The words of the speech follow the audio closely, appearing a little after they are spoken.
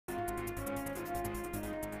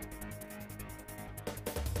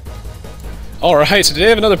Alright, so today I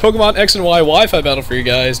have another Pokemon X and Y Wi-Fi battle for you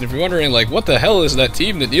guys, and if you're wondering, like, what the hell is that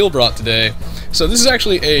team that Neil brought today? So this is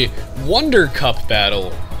actually a Wonder Cup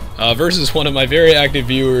battle, versus one of my very active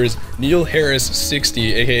viewers,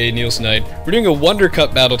 NeilHarris60, aka Neil Snide. We're doing a Wonder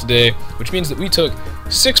Cup battle today, which means that we took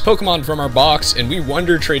 6 Pokemon from our box and we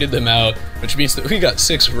Wonder traded them out, which means that we got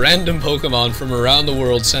 6 random Pokemon from around the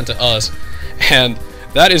world sent to us, and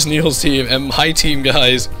that is Neil's team, and my team,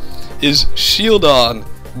 guys, is Shieldon,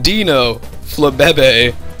 Dino,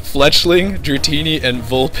 Flabebe, Fletchling, Dratini, and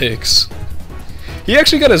Vulpix. He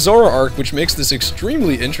actually got a Zoroark, which makes this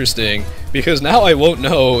extremely interesting, because now I won't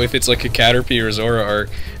know if it's like a Caterpie or Zoroark,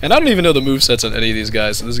 and I don't even know the movesets on any of these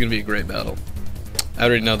guys, so this is going to be a great battle. I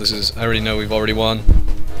already know we've already won.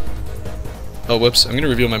 Oh, whoops, I'm going to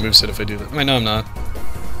reveal my moveset if I do that. Wait, no, I'm not.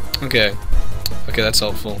 Okay. Okay, that's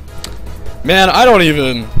helpful. Man, I don't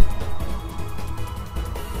even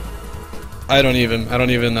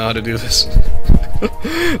know how to do this.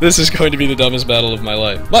 This is going to be the dumbest battle of my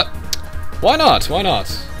life. But why not? Why not?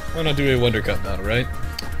 Why not do a Wonder Cup battle, right?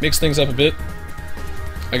 Mix things up a bit.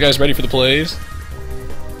 Are you guys ready for the plays?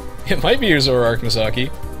 It might be your Zoroark,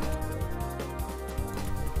 Misaki.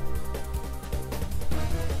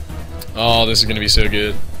 Oh, this is gonna be so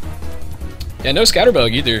good. Yeah, no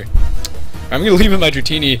Scatterbug either. I'm gonna leave in my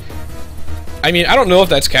Dratini. I mean, I don't know if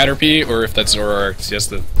that's Caterpie or if that's Zoroark. That's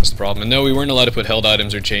the problem. And no, we weren't allowed to put held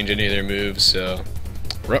items or change any of their moves, so...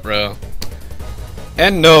 Ruh-roh.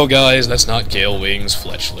 And no, guys, that's not Gale Wings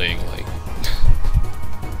Fletchling, like...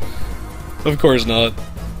 Of course not.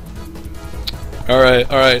 Alright,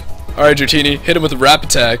 Dratini, hit him with a Wrap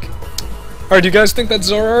Attack. Alright, do you guys think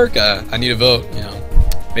that's Zoroark? I need a vote, you know.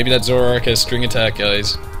 Maybe that Zoroark has String Attack,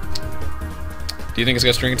 guys. Do you think it's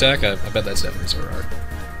got String Attack? I bet that's definitely Zoroark.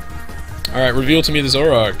 Alright, reveal to me the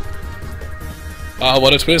Zoroark. Ah,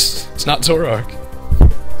 what a twist. It's not Zoroark.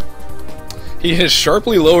 He has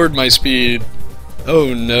sharply lowered my speed.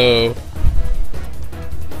 Oh no.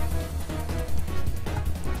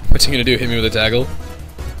 What's he gonna do? Hit me with a tackle?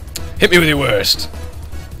 Hit me with your worst!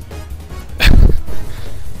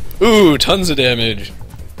 Ooh, tons of damage.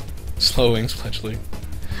 Slow Wings Fletchling.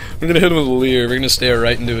 We're gonna hit him with a Leer. We're gonna stare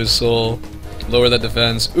right into his soul. Lower that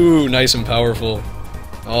defense. Ooh, nice and powerful.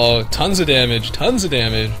 Oh, tons of damage, tons of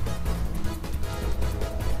damage.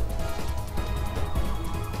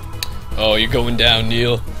 Oh, you're going down,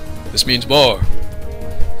 Neil. This means more.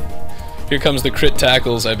 Here comes the crit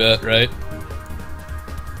tackles, I bet, right?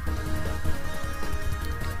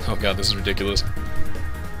 Oh god, this is ridiculous.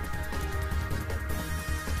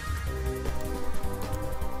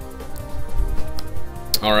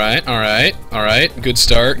 Alright. Good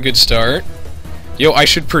start, good start. Yo, I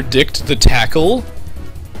should predict the tackle.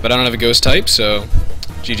 But I don't have a ghost type, so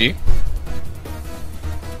GG.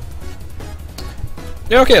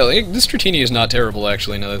 Yeah, okay, like, this Dratini is not terrible,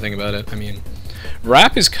 actually, now that I think about it. I mean,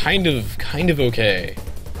 Wrap is kind of okay.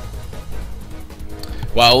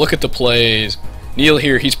 Wow, look at the plays. Neil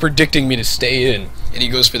here, he's predicting me to stay in, and he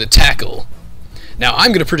goes for the tackle. Now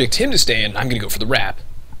I'm gonna predict him to stay in, I'm gonna go for the Wrap.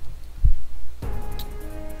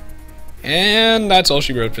 And that's all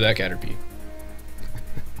she wrote for that Caterpie.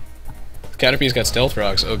 Caterpie's got Stealth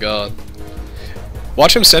Rocks, oh god.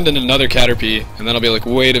 Watch him send in another Caterpie, and then I'll be like,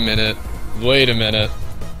 wait a minute.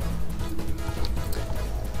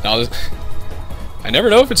 Now, I never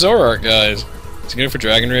know if it's Zoroark, guys. Is he going for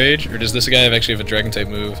Dragon Rage, or does this guy actually have a Dragon-type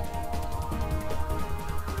move?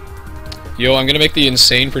 Yo, I'm gonna make the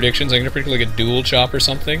insane predictions. I'm gonna predict like a Dual Chop or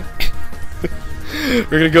something. We're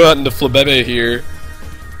gonna go out into Flabebe here.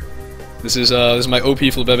 This is my OP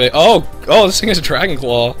Flabebe. Oh, this thing has a Dragon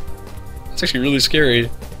Claw. That's actually really scary.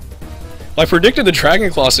 Well, I predicted the Dragon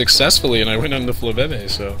Claw successfully, and I went on the Flabebe,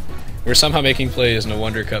 so... We're somehow making plays in a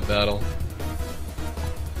Wonder Cup battle.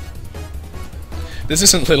 This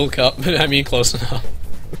isn't Little Cup, but I mean close enough.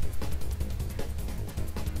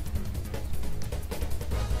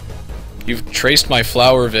 You've traced my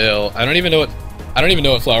Flower Veil. I don't even know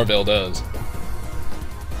what Flower Veil does.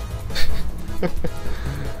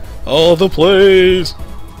 All the plays!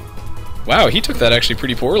 Wow, he took that actually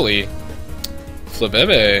pretty poorly.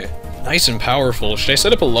 Flabebe. Nice and powerful. Should I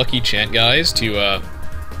set up a lucky chant, guys, to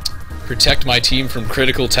protect my team from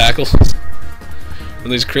critical tackles?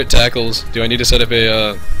 From these crit tackles. Do I need to set up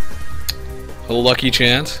a lucky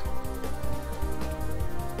chant?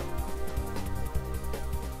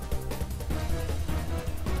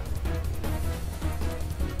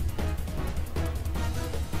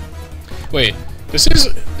 Wait, does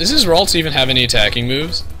Ralts even have any attacking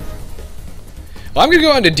moves? Well, I'm gonna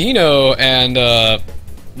go on to Dino, and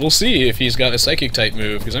we'll see if he's got a Psychic type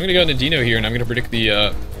move, because I'm gonna go into Dino here, and I'm gonna predict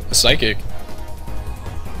the Psychic.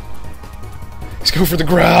 Let's go for the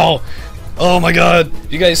growl. Oh my god.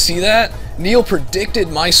 You guys see that? Neil predicted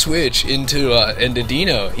my switch into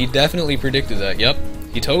Dino. He definitely predicted that. Yep.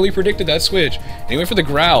 He totally predicted that switch. And he went for the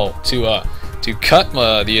growl to cut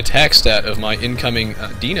the attack stat of my incoming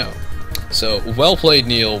Dino. So, well played,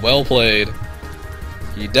 Neil. Well played.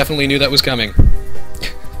 He definitely knew that was coming.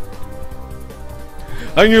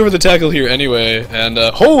 I can go for the tackle here anyway, and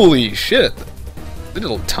holy shit! They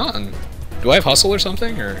did a ton. Do I have hustle or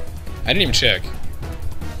something? Or I didn't even check.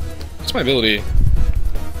 What's my ability?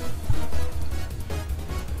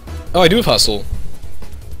 Oh, I do have hustle.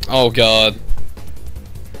 Oh god.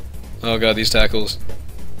 Oh god, these tackles.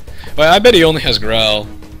 Well, I bet he only has growl.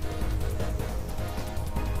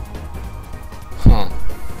 Huh.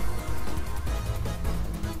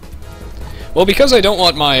 Well, because I don't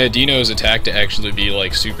want my Dino's attack to actually be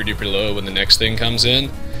like super duper low when the next thing comes in,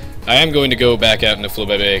 I am going to go back out into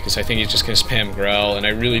Flabébé because I think he's just going to spam growl, and I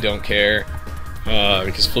really don't care.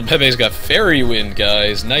 Because Flabébé's got Fairy Wind,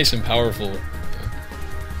 guys. Nice and powerful.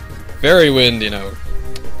 Fairy Wind, you know,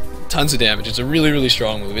 tons of damage. It's a really, really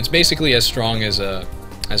strong move. It's basically as strong as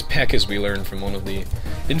Peck, as we learned from one of the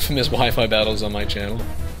infamous Wi-Fi battles on my channel.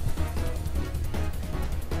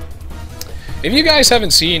 If you guys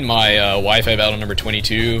haven't seen my Wi-Fi battle number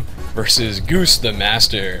 22 versus Goose the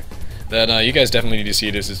Master, then you guys definitely need to see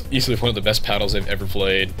it. This is easily one of the best battles I've ever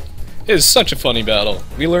played. It is such a funny battle.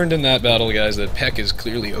 We learned in that battle, guys, that Peck is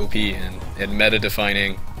clearly OP and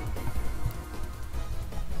meta-defining.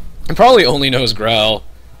 And probably only knows growl.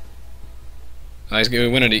 Nice, we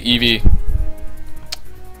went into Eevee.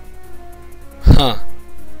 Huh.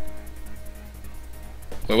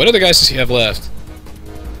 Wait, what other guys does he have left?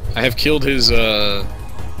 I have killed his,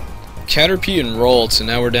 Caterpie and Ralts, and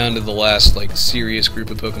now we're down to the last, like, serious group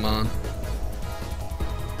of Pokemon.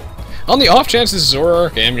 On the off chance this is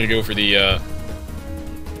Zoroark, I am gonna go for the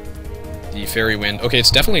Fairy Wind. Okay,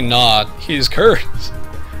 it's definitely not. He is cursed.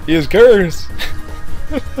 He is cursed.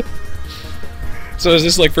 So is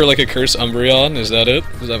this like for like a Curse Umbreon? Is that it?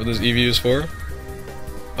 Is that what this Eevee is for?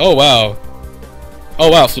 Oh wow.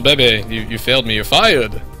 Oh wow, Flabébé, you failed me. You're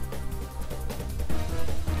fired.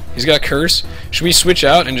 He's got Curse. Should we switch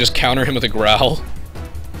out and just counter him with a growl?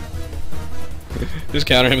 Just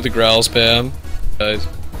counter him with a growl spam. Guys.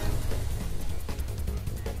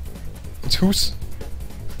 It's Hoos.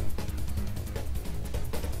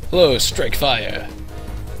 Hello, Strike Fire.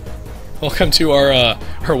 Welcome to our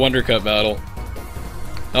Wonder Cup battle.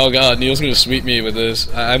 Oh god, Neil's gonna sweep me with this.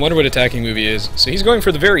 I wonder what attacking move he is. So he's going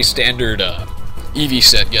for the very standard Eevee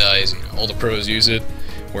set, guys. You know, all the pros use it,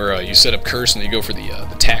 where you set up Curse and you go for the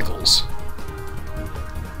tackles.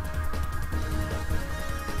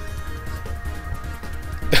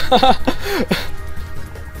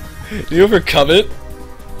 Do you ever covet?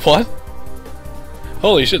 What?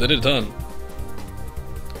 Holy shit, that did a ton.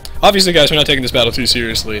 Obviously, guys, we're not taking this battle too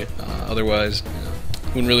seriously. Otherwise, you know, it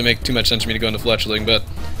wouldn't really make too much sense for me to go into Fletchling, but,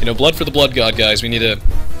 you know, blood for the blood god, guys. We need to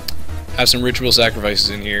have some ritual sacrifices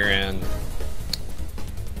in here, and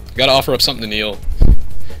gotta offer up something to Neil.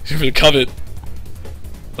 For the covet.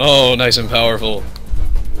 Oh, nice and powerful.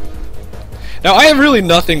 Now, I have really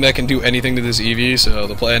nothing that can do anything to this Eevee, so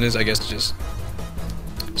the plan is, I guess, to just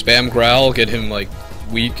spam growl, get him, like,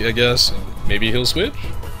 weak, I guess, and maybe he'll switch?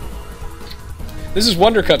 This is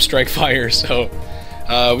Wonder Cup Strike Fire, so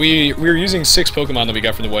we're using 6 Pokemon that we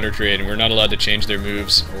got from the Wonder Trade, and we're not allowed to change their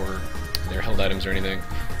moves or their held items or anything.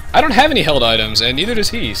 I don't have any held items, and neither does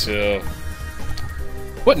he, so...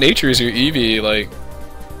 What nature is your Eevee? Like,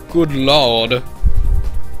 good lord.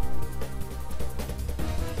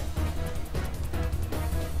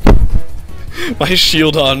 My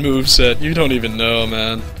Shieldon moveset, you don't even know,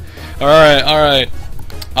 man. Alright, alright.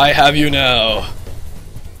 I have you now.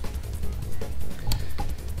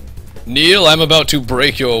 Neil, I'm about to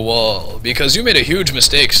break your wall, because you made a huge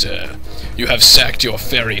mistake, sir. You have sacked your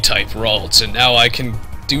fairy-type Ralts, and now I can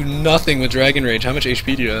do nothing with Dragon Rage. How much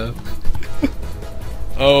HP do you have?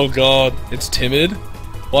 Oh god, it's timid?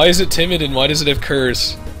 Why is it timid, and why does it have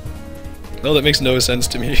Curse? No, that makes no sense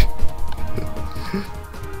to me.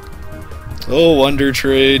 Oh, Wonder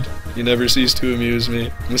Trade. You never cease to amuse me.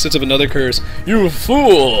 And this sets up another Curse. You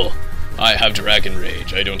fool! I have Dragon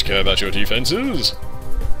Rage. I don't care about your defenses.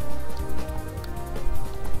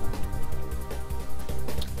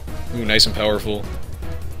 Ooh, nice and powerful.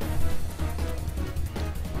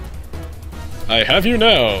 I have you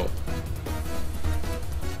now!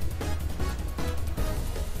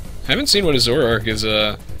 I haven't seen what his Zoroark is,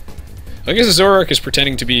 I guess his Zoroark is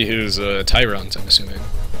pretending to be his, Tyrant, I'm assuming.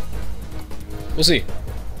 We'll see.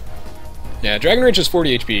 Yeah, Dragon Rage is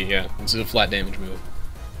 40 HP, yeah. This is a flat damage move.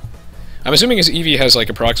 I'm assuming his Eevee has like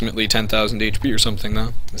approximately 10,000 HP or something,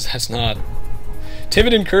 though. That's not.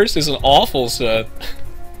 Timid and Cursed is an awful set.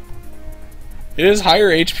 It is higher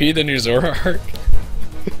HP than your Zoroark.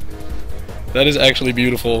 That is actually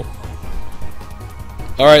beautiful.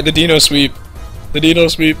 Alright, the Dino Sweep. The Dino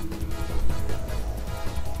Sweep.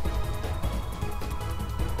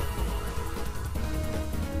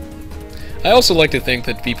 I also like to think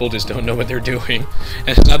that people just don't know what they're doing. And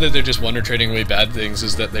it's not that they're just wonder trading away bad things,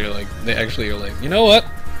 is that they're like, they actually are like, you know what?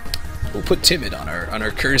 We'll put Timid on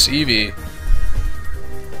our Curse Eevee.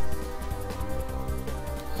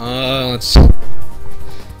 Let's...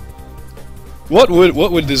 What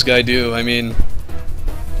would this guy do? I mean...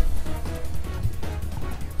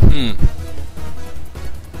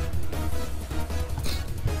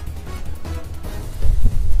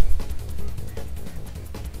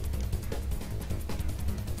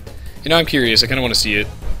 You know, I'm curious. I kind of want to see it.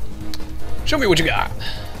 Show me what you got.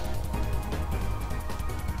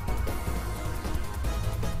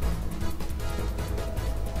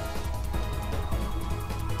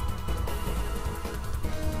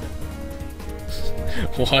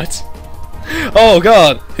 What? Oh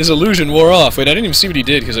god! His illusion wore off. Wait, I didn't even see what he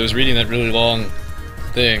did because I was reading that really long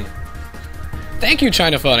thing. Thank you,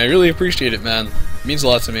 China Fun. I really appreciate it, man. It means a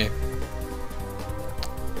lot to me.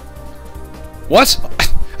 What?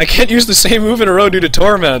 I can't use the same move in a row due to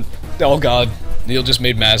Torment. Oh god, Neil just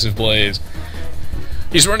made massive plays.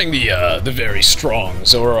 He's running the very strong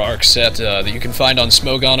Zoroark set that you can find on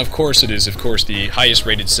Smogon. Of course it is, of course, the highest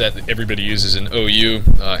rated set that everybody uses in OU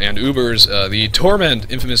and Ubers. The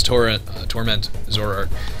Torment, infamous Torment Zoroark.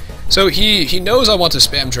 So he knows I want to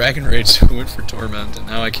spam Dragon Rage, so I went for Torment, and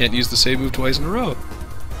now I can't use the same move twice in a row.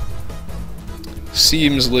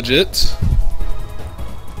 Seems legit.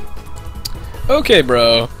 Okay,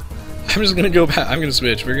 bro. I'm just gonna go back. I'm gonna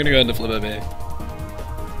switch. We're gonna go into Flip-A-Bay.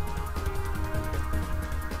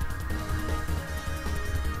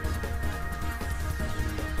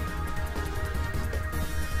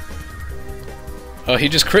 Oh, he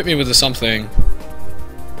just crit me with the something.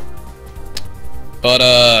 But,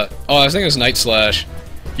 oh, I think it was Night Slash.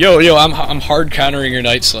 Yo, I'm hard countering your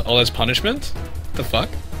Night Slash. Oh, that's punishment? What the fuck?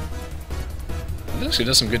 That actually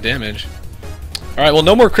does some good damage. Alright, well,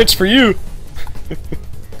 no more crits for you!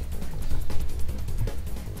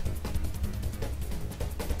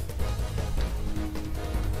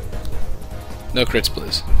 No crits,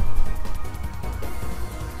 please.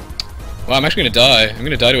 Wow, I'm actually gonna die. I'm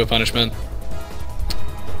gonna die to a punishment.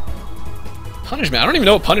 Punishment? I don't even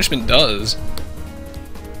know what punishment does.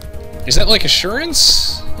 Is that like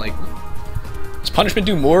assurance? Like, does punishment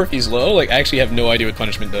do more if he's low? Like, I actually have no idea what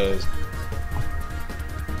punishment does.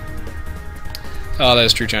 Oh, that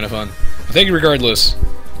is true China Fun. But thank you regardless.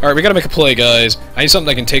 Alright, we gotta make a play, guys. I need something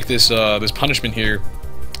that can take this this punishment here.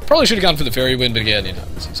 Probably should have gone for the fairy wind, but again, you know,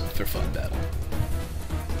 this is a for fun battle.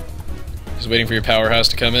 Just waiting for your powerhouse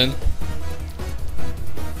to come in.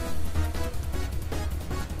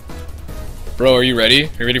 Bro, are you ready?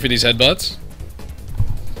 Are you ready for these headbutts?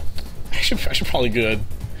 I should probably good.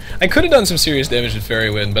 I could have done some serious damage with Fairy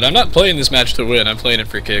Wind, but I'm not playing this match to win, I'm playing it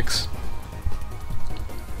for kicks.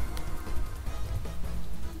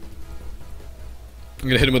 I'm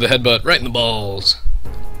gonna hit him with a headbutt right in the balls.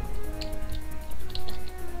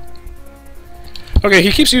 Okay,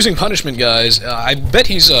 he keeps using punishment, guys. I bet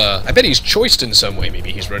he's choiced in some way.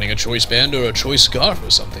 Maybe he's running a choice band or a choice scarf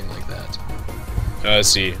or something like that. Let's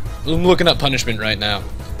see. I'm looking up punishment right now.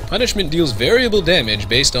 Punishment deals variable damage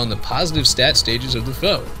based on the positive stat stages of the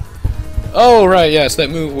foe. Oh, right, yeah, it's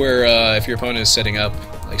that move where if your opponent is setting up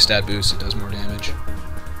like stat boost, it does more damage.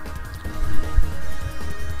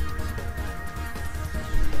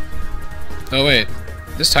 Oh wait,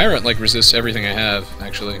 this Tyrant like resists everything I have,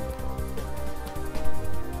 actually.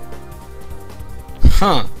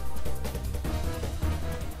 Huh.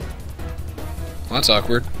 Well, that's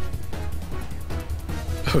awkward.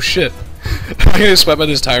 Oh shit. I'm gonna swept by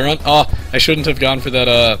this Tyrant. Oh, I shouldn't have gone for that,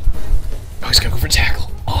 Oh, he's gonna go for tackle.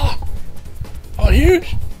 Oh! Oh,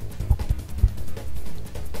 huge!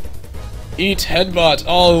 Eat headbutt.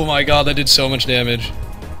 Oh my god, that did so much damage.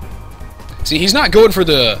 See, he's not going for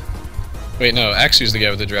the... Wait, no, Axu's the guy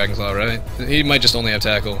with the Dragon Claw, right? He might just only have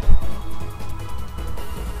tackle.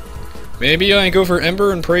 Maybe I go for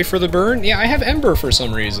Ember and pray for the burn? Yeah, I have Ember for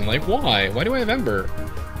some reason. Like, why? Why do I have Ember?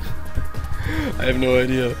 I have no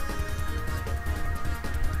idea.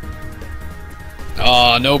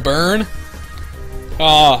 Ah, no burn?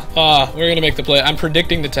 We're gonna make the play. I'm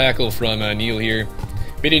predicting the tackle from Neil here.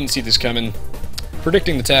 We didn't see this coming.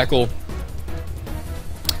 Predicting the tackle.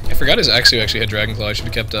 I forgot his Axu actually had Dragon Claw. I should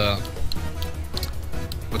have kept,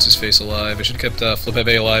 what's his face alive. I should have kept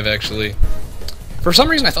Flipebe alive, actually. For some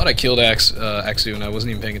reason, I thought I killed Axu, and I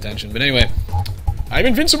wasn't even paying attention. But anyway, I'm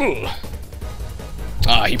invincible!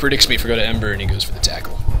 Ah, he predicts me for go to Ember, and he goes for the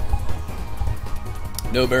tackle.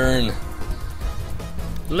 No burn.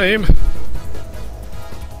 Lame.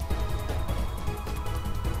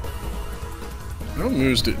 What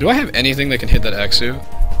moves do I have anything that can hit that Axu?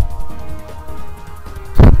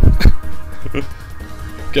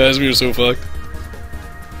 Guys, we are so fucked.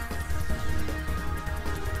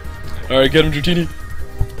 Alright, get him, Dratini.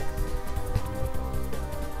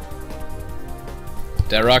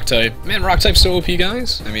 That rock type. Man, rock type's so OP,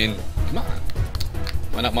 guys. I mean, come on.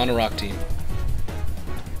 Why not mono rock team?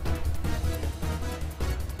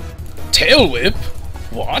 Tail whip?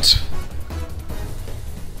 What?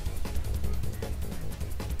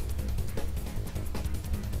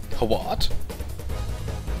 A what?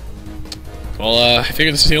 Well, I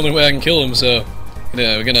figured this is the only way I can kill him, so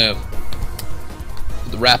we're gonna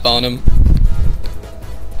put the wrap on him.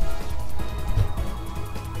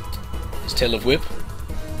 His tail of whip.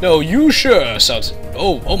 No, you sure, Sut.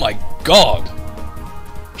 Oh my God.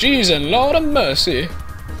 Jeez and Lord of mercy.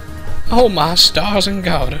 Oh my stars and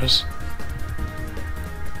garters.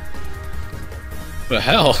 The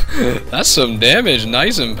hell? That's some damage,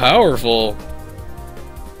 nice and powerful.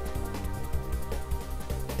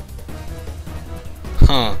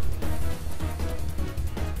 Huh.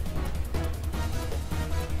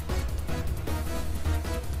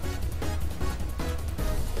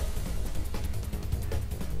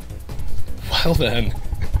 Well then.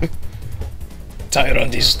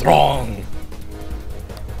 Tyrant is strong.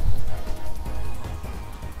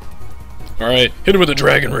 Alright, hit him with the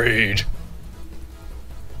Dragon Rage.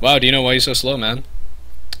 Wow, do you know why you're so slow, man?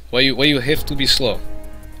 Why you have to be slow?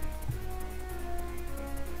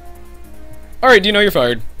 Alright, do you know you're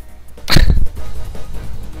fired?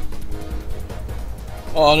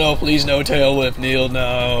 Oh no, please no tail whip, Neil,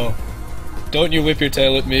 no. Don't you whip your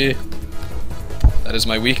tail at me. That is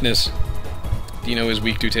my weakness. Dino is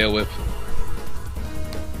weak to tail whip.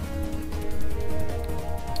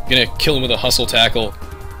 I'm gonna kill him with a hustle tackle.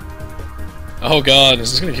 Oh god,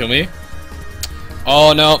 is this gonna kill me?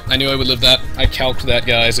 Oh no, I knew I would live that. I calced that,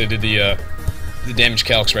 guys. I did the damage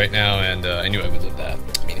calcs right now, and I knew I would live that.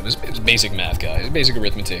 I mean, it was basic math, guys. Basic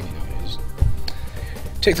arithmetic, you know.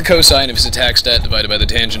 Take the cosine of his attack stat divided by the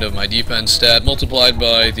tangent of my defense stat, multiplied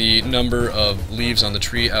by the number of leaves on the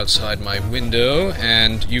tree outside my window,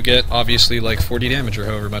 and you get, obviously, like 40 damage, or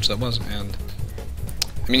however much that was, and...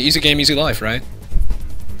 I mean, easy game, easy life, right?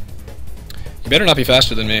 You better not be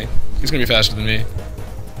faster than me. He's gonna be faster than me.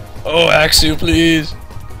 Oh, Axu, please!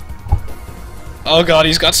 Oh god,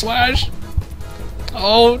 he's got slash!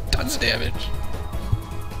 Oh, tons of damage.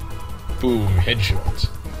 Boom, headshot.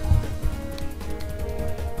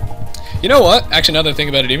 You know what? Actually, now that I think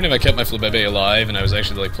about it, even if I kept my Flipebe alive and I was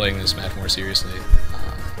actually like playing this match more seriously,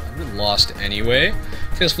 I would have lost anyway.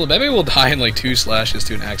 Because Flipebe will die in like 2 slashes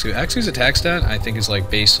to an Axu. Axu's attack stat, I think, is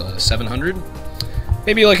like base 700.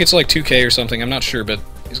 Maybe like it's like 2k or something, I'm not sure, but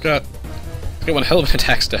he's got one hell of an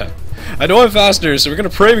attack stat. I know I'm faster, so we're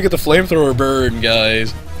gonna pray we get the flamethrower burn,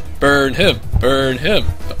 guys. Burn him! Burn him!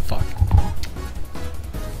 Oh, fuck.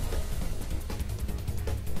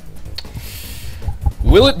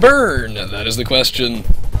 Will it burn? That is the question.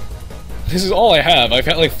 This is all I have. I've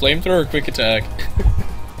got like flamethrower, quick attack.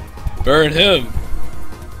 Burn him!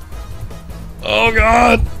 Oh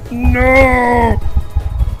god! No!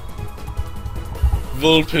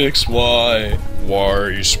 Vulpix, why?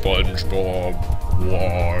 Why, SpongeBob?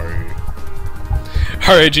 Why?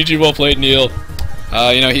 Alright, GG, well played, Neil.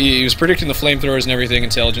 You know, he was predicting the flamethrowers and everything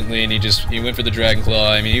intelligently, and he went for the Dragon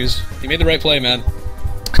Claw. I mean, he made the right play, man.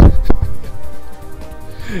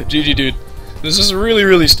 GG, dude. This is a really,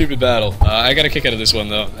 really stupid battle. I got a kick out of this one,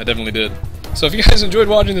 though. I definitely did. So if you guys enjoyed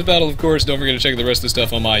watching this battle, of course, don't forget to check the rest of the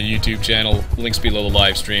stuff on my YouTube channel. Links below the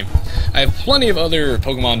live stream. I have plenty of other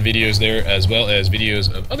Pokemon videos there, as well as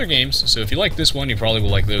videos of other games. So if you like this one, you probably will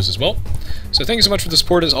like those as well. So thank you so much for the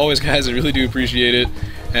support, as always, guys. I really do appreciate it.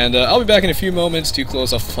 And I'll be back in a few moments to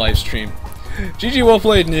close off the live stream. GG, well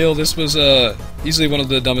played, Neil. This was easily one of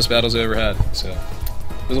the dumbest battles I ever had. So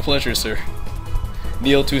it was a pleasure, sir.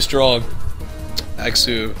 Neil too strong.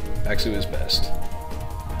 Axu is best.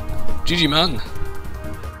 GG, man.